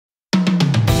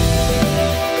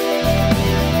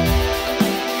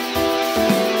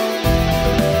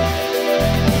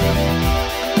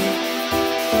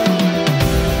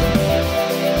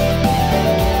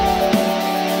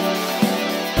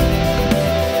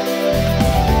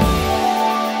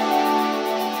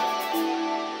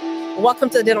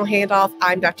Welcome to the Dental Handoff.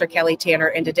 I'm Dr. Kelly Tanner,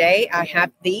 and today I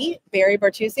have the Barry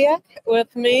Bartusiak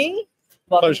with me.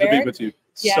 Welcome, Pleasure Barry. to be with you.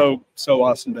 Yeah. So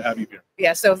awesome to have you here.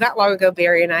 Yeah, so not long ago,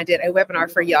 Barry and I did a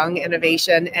webinar for Young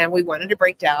Innovation, and we wanted to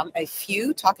break down a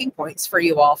few talking points for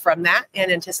you all from that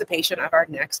in anticipation of our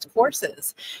next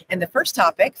courses. And the first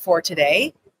topic for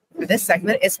today, for this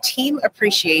segment, is team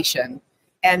appreciation.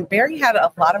 And Barry had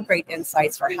a lot of great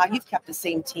insights for how you've kept the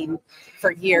same team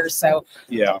for years. So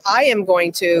Yeah. I am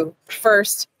going to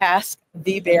first ask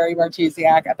the Barry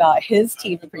Bartusiak about his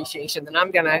team appreciation, and I'm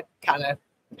going to kind of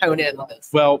hone in on this.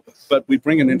 Well, but we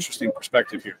bring an interesting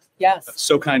perspective here. Yes. That's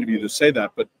so kind of you to say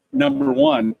that. But number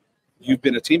one, you've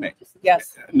been a teammate.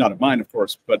 Yes. Not of mine, of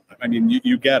course, but I mean,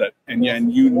 you get it. And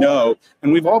you know,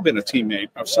 and we've all been a teammate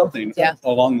of something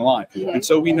along the line. Mm-hmm. And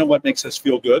so we know what makes us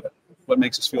feel good, what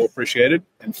makes us feel appreciated,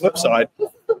 and flip side,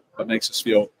 what makes us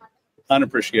feel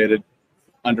unappreciated,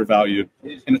 undervalued.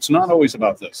 And it's not always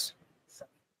about this.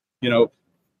 You know,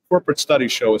 corporate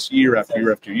studies show us year after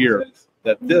year after year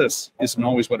that this isn't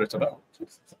always what it's about.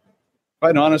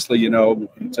 Quite honestly, you know,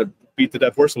 to beat the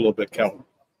dead horse a little bit, Kel,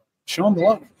 show them the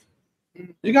love.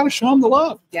 You got to show them the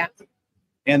love. Yeah.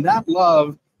 And that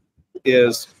love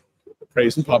is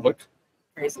praise in public,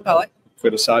 Praise the poet.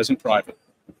 criticize in private.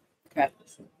 Okay.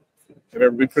 Have you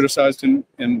ever been criticized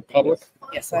in public?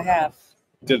 Yes, I have.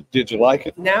 Did you like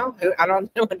it? No, I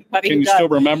don't know anybody. Can who you does. still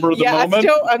remember the moment?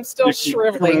 I'm still You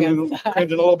shriveling.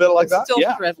 cringe a little bit like that? Still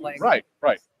Yeah. shriveling. Right.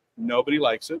 Nobody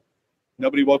likes it.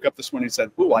 Nobody woke up this morning and said,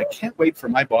 "Ooh, I can't wait for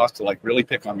my boss to like really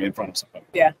pick on me in front of somebody."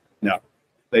 Yeah. No,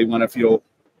 they want to feel,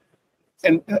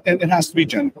 and it has to be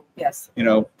Jen. Yes. You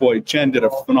know, boy, Jen did a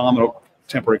phenomenal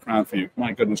temporary crown for you.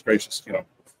 My goodness gracious, you know,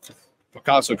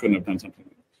 Picasso couldn't have done something.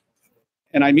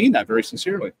 And I mean that very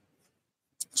sincerely.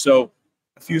 So,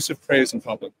 effusive praise in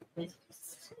public.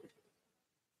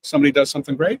 Somebody does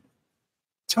something great,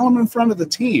 tell them in front of the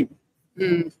team.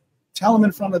 Mm. Tell them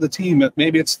in front of the team that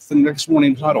maybe it's the next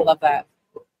morning huddle. Love that.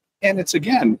 And it's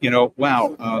again, you know,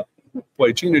 wow,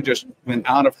 boy, Gina just went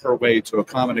out of her way to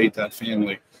accommodate that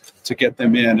family, to get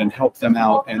them in and help them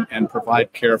out and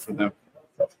provide care for them.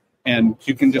 And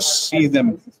you can just see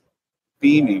them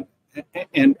beaming,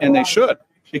 and they should,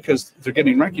 because they're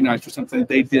getting recognized for something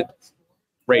they did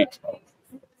great.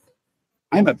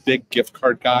 I'm a big gift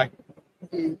card guy.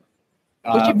 Mm-hmm.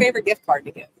 What's your favorite gift card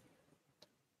to give?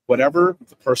 Whatever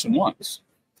the person wants.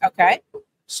 Okay.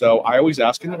 So I always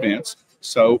ask in advance.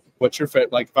 So what's your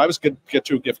favorite? Like if I was going to get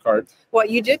you a gift card. Well,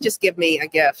 you did just give me a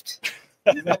gift.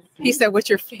 He said, "What's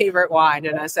your favorite wine?"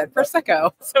 And I said,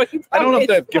 "Prosecco." So I don't know if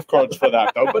they have gift cards for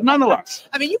that though, but nonetheless.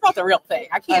 I mean, you bought the real thing.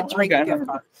 I can't drink a gift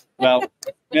card. Well,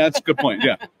 yeah, that's a good point.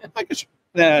 Yeah. I guess.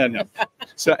 No.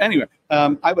 So anyway,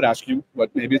 I would ask you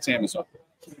what, maybe it's Amazon.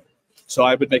 So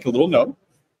I would make a little note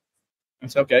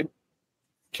and say, okay,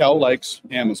 Kel likes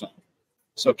Amazon.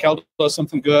 So Kel does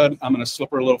something good. I'm going to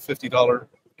slip her a little $50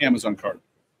 Amazon card.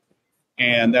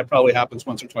 And that probably happens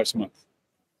once or twice a month.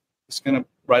 Just going to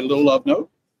write a little love note.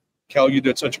 Kel, you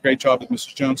did such a great job with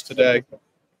Mrs. Jones today.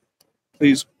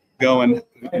 Please go and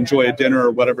enjoy a dinner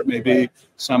or whatever it may be.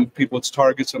 Some people it's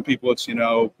Target. Some people it's, you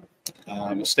know,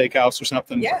 a steakhouse or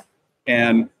something. Yeah.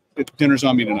 And dinner's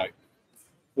on me tonight.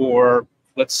 Or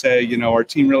let's say, you know, our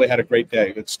team really had a great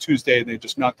day. It's Tuesday and they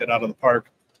just knocked it out of the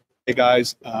park. Hey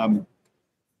guys,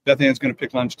 Beth Ann's going to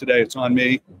pick lunch today. It's on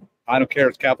me. I don't care.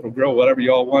 It's Capitol Grill, whatever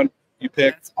you all want. You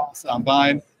pick. That's awesome. I'm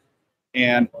buying.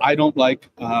 And I don't like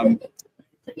to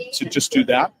just do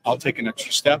that. I'll take an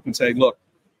extra step and say, look,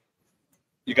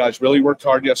 you guys really worked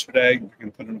hard yesterday. We're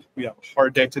going to put in, we have a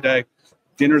hard day today.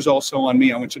 Dinner's also on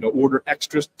me. I want you to order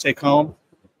extras to take home.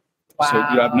 Wow. So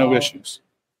you have no issues.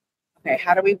 Okay,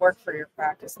 how do we work for your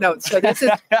practice? No, so this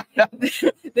is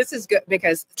this is good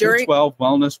because during 212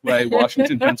 Wellness Way,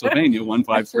 Washington, Pennsylvania,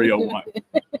 15301.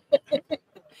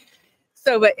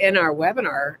 So, but in our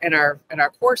webinar, in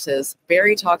our courses,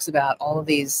 Barry talks about all of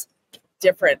these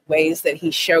different ways that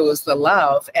he shows the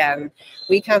love, and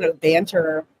we kind of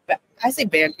banter. I say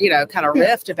banter, you know, kind of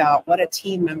riffed about what a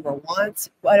team member wants,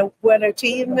 what a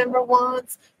team member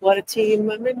wants, what a team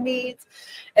member needs,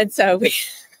 and so we.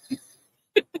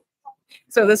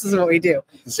 So this is what we do.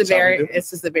 This is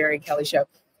the Barry and Kelly show.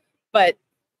 But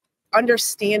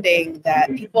understanding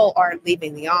that people aren't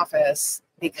leaving the office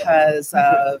because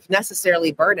of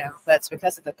necessarily burnout, that's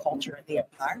because of the culture and the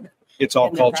environment. It's all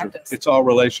culture. It's all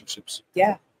relationships.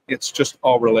 Yeah. It's just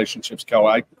all relationships, Kel.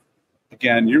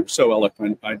 Again, you're so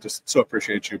eloquent. I just so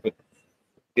appreciate you. But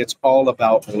it's all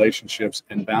about relationships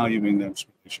and valuing those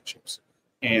relationships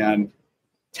and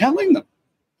telling them,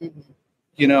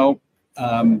 you know,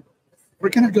 we're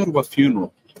going to go to a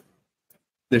funeral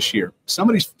this year.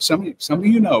 Somebody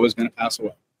you know is going to pass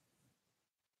away.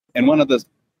 And one of the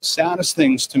saddest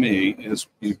things to me is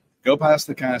you go past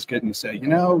the casket and you say, you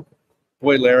know,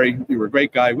 boy, Larry, you were a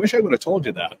great guy. I wish I would have told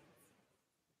you that.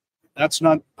 That's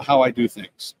not how I do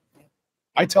things.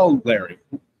 I tell Larry,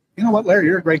 you know what, Larry,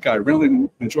 you're a great guy. I really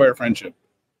enjoy our friendship.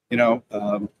 You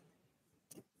know,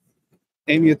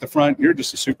 Amy at the front, you're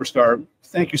just a superstar.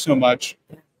 Thank you so much.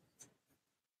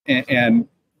 And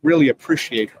really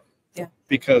appreciate her. Yeah.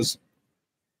 Because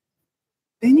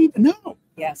they need to know.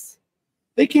 Yes.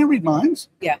 They can't read minds.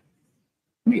 Yeah.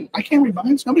 I mean, I can't read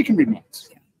minds. Nobody can read minds.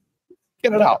 Yeah.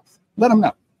 Get it out. Let them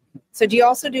know. So do you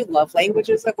also do love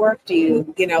languages at work? Do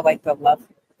you know, like the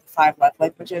 5 love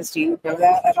languages? Do you know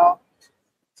that at all?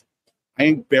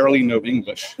 I barely know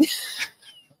English.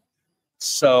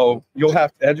 So you'll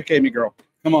have to educate me, girl.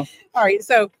 Come on. All right.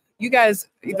 So you guys,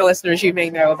 the listeners, you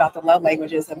may know about the love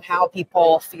languages and how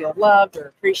people feel loved or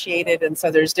appreciated. And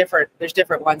so there's different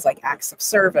ones like acts of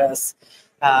service,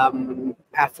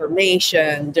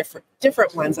 affirmation,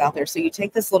 different ones out there. So you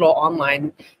take this little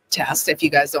online test. If you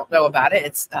guys don't know about it,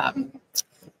 it's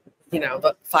you know,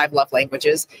 the 5 love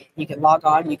languages. You can log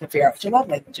on, you can figure out what your love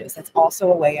language is. That's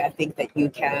also a way I think that you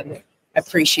can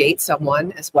appreciate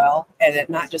someone as well, and it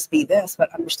not just be this,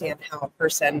 but understand how a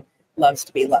person loves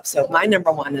to be loved. So my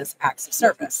number 1 is acts of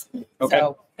service. Okay.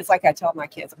 So it's like I tell my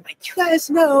kids, I'm like, you guys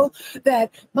know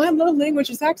that my love language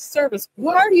is acts of service.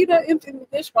 Why are you not emptying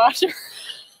the dishwasher?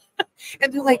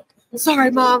 And they're like,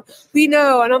 sorry, Mom, we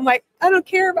know. And I'm like, I don't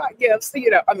care about gifts. You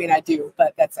know, I mean, I do,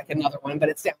 but that's like another one, but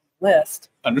it's down the list.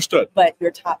 Understood. But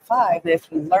your top 5,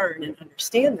 if you learn and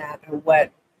understand that and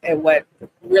what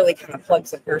really kind of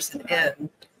plugs a person in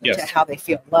to how they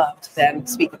feel loved, then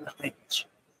speaking the language.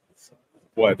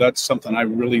 Boy, that's something I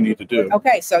really need to do.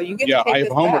 Okay, so you get to take I have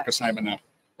this a homework back. Assignment now.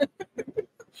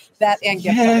 That and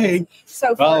gift Yay. cards.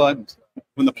 So well,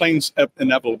 when the plane's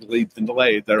inevitably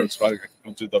delayed, there's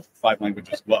I'll do the 5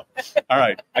 languages as well. All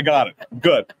right, I got it.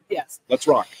 Good. Yes. Let's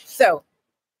rock. So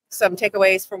some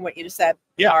takeaways from what you just said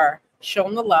are show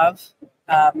them the love.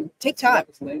 Take time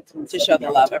to show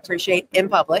the love. Appreciate in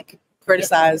public.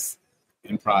 Criticize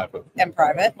in private.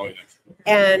 Oh, yeah.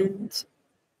 And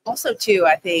also, too,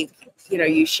 I think, you know,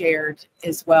 you shared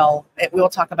as well, we'll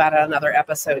talk about it on another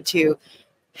episode, too,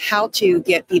 how to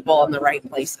get people in the right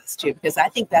places, too, because I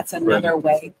think that's another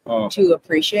way to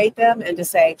appreciate them and to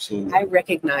say, absolutely. I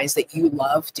recognize that you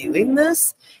love doing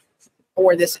this,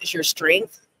 or this is your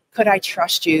strength. Could I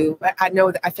trust you? I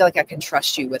know that I feel like I can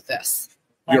trust you with this.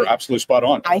 You're absolutely spot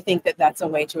on. I think that that's a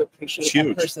way to appreciate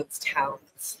that person's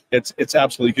talents. It's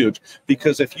absolutely huge,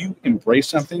 because if you embrace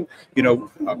something, you know,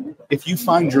 if you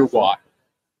find your why,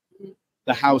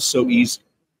 the how's so easy.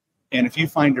 And if you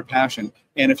find your passion,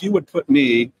 and if you would put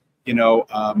me, you know,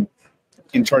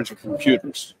 in charge of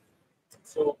computers,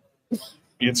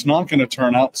 it's not going to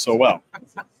turn out so well.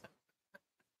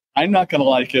 I'm not going to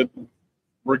like it.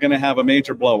 We're going to have a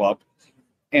major blow up,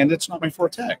 and it's not my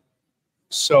forte.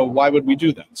 So why would we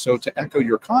do that? So to echo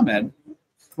your comment,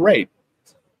 great.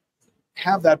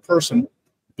 Have that person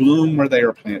bloom where they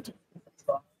are planted.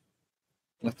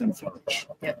 Let them flourish.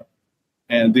 Yeah.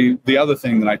 And the other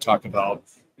thing that I talk about,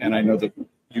 and I know that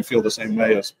you feel the same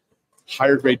way, is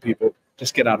hire great people.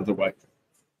 Just get out of the way.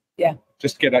 Yeah.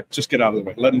 Just get out of the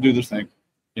way. Let them do their thing.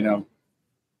 You know,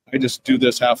 I just do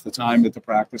this half the time at the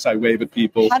practice. I wave at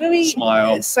people. How do we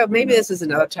smile? So maybe this is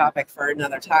another topic for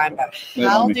another time, but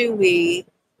how do we,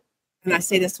 and I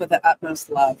say this with the utmost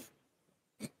love,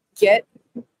 get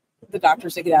the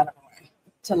doctors to get out of the way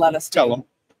to let us tell them.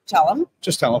 Tell them.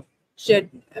 Just tell them.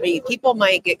 People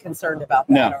might get concerned about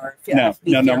that or feel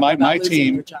no.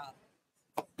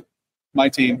 My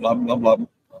team, love.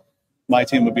 My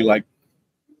team would be like,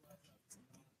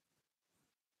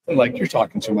 you're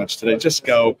talking too much today. Just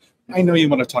go. I know you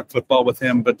want to talk football with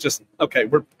him, but just, okay,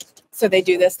 So they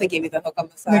do this. They give you the hook on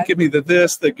the side. They give me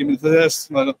this. They give me this.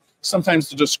 Sometimes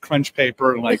they just crunch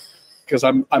paper, because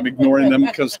I'm ignoring them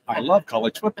because I love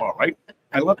college football, right?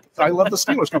 I love the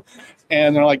Steelers,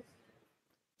 and they're like,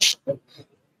 all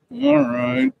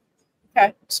right.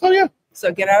 Okay. So yeah.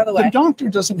 So get out of the way. The doctor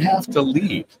doesn't have to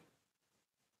lead.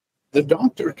 The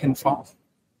doctor can follow.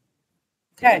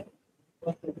 Okay.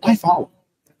 I follow.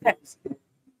 Okay.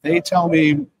 They tell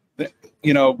me that,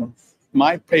 you know,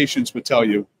 my patients would tell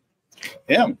you,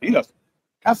 he does.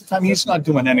 Half the time he's not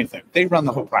doing anything. They run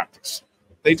the whole practice.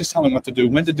 They just tell him what to do,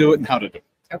 when to do it, and how to do it.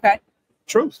 Okay.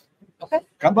 Truth. Okay.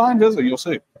 Come by and visit. You'll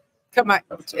see. Come on.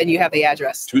 And you have the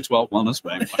address. 212 Wellness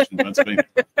Way, Washington, Pennsylvania.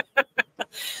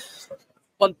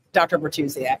 Well, Dr.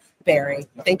 Bartusiak, Barry,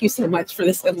 thank you so much for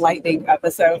this enlightening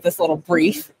episode, this little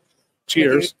brief.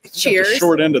 Cheers. Cheers. The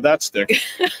short end of that stick.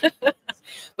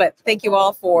 But thank you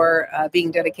all for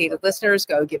being dedicated listeners.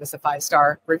 Go give us a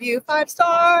 5-star review. 5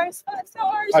 stars. 5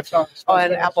 stars. 5 stars.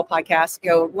 On Apple Podcasts.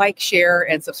 Go like, share,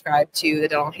 and subscribe to the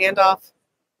Dental Handoff.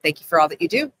 Thank you for all that you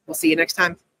do. We'll see you next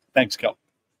time. Thanks, Kel.